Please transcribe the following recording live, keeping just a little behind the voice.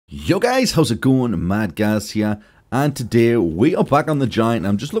Yo guys, how's it going? Mad Gaz here, and today we are back on the Giant.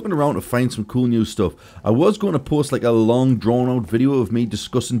 I'm just looking around to find some cool new stuff. I was going to post like a long drawn out video of me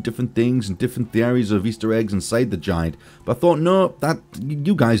discussing different things and different theories of Easter eggs inside the Giant, but I thought no, that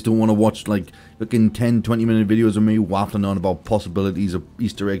you guys don't want to watch like looking 10-20 minute videos of me waffling on about possibilities of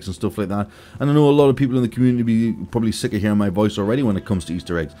Easter eggs and stuff like that. And I know a lot of people in the community be probably sick of hearing my voice already when it comes to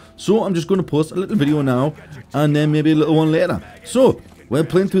Easter eggs, so I'm just going to post a little video now and then maybe a little one later. So we're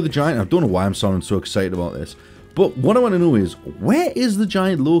playing through the Giant. I don't know why I'm sounding so excited about this. But what I want to know is, where is the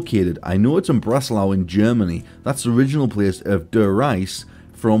Giant located? I know it's in Breslau in Germany. That's the original place of Der Reis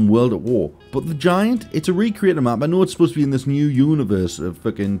from World at War. But the Giant, it's a recreated map. I know it's supposed to be in this new universe of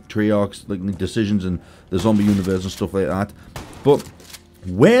fucking Treyarch's like decisions and the zombie universe and stuff like that. But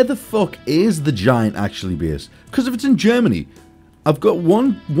where the fuck is the Giant actually based? Because if it's in Germany, I've got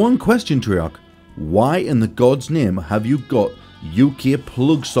one question, Treyarch. Why in the God's name have you got UK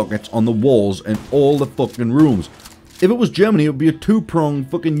plug sockets on the walls in all the fucking rooms? If it was Germany, it would be a two-prong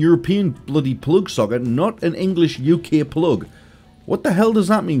fucking European bloody plug socket, not an English UK plug. What the hell does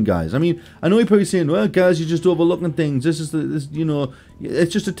that mean, guys? I mean, I know you're probably saying, well, guys, you're just overlooking things. You know,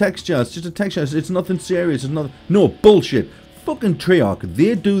 it's just a texture. It's just a texture. It's nothing serious. It's nothing. No, bullshit. Fucking Treyarch,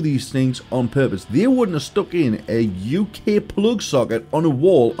 they do these things on purpose. They wouldn't have stuck in a UK plug socket on a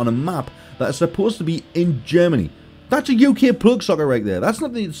wall on a map that's supposed to be in Germany. That's a UK plug socket right there. That's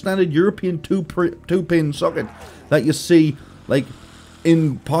not the standard European two-pin socket that you see like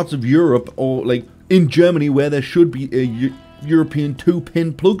in parts of Europe or like in Germany where there should be a European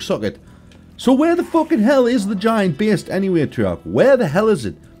two-pin plug socket. So where the fucking hell is the Giant based anyway, Treyarch? Where the hell is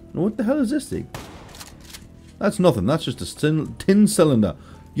it? What the hell is this thing? That's nothing. That's just a tin cylinder.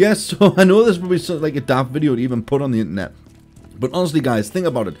 Yes, so I know this would be like a daft video to even put on the internet. But honestly, guys, think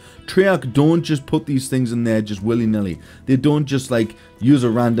about it. Treyarch don't just put these things in there just willy-nilly. They don't just like use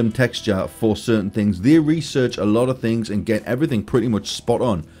a random texture for certain things. They research a lot of things and get everything pretty much spot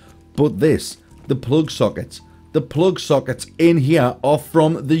on. But this, the plug sockets in here are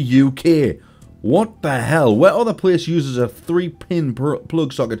from the UK. What the hell? What other place uses a 3-pin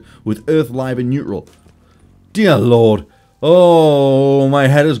plug socket with Earth, Live and Neutral? Dear Lord. Oh, my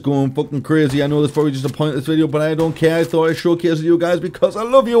head is going fucking crazy. I know this is probably just a pointless video, but I don't care. I thought I'd showcase it to you guys because I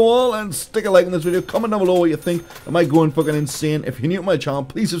love you all. And stick a like in this video. Comment down below what you think. Am I going fucking insane? If you're new to my channel,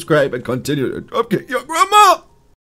 please subscribe and continue to upkick your grandma.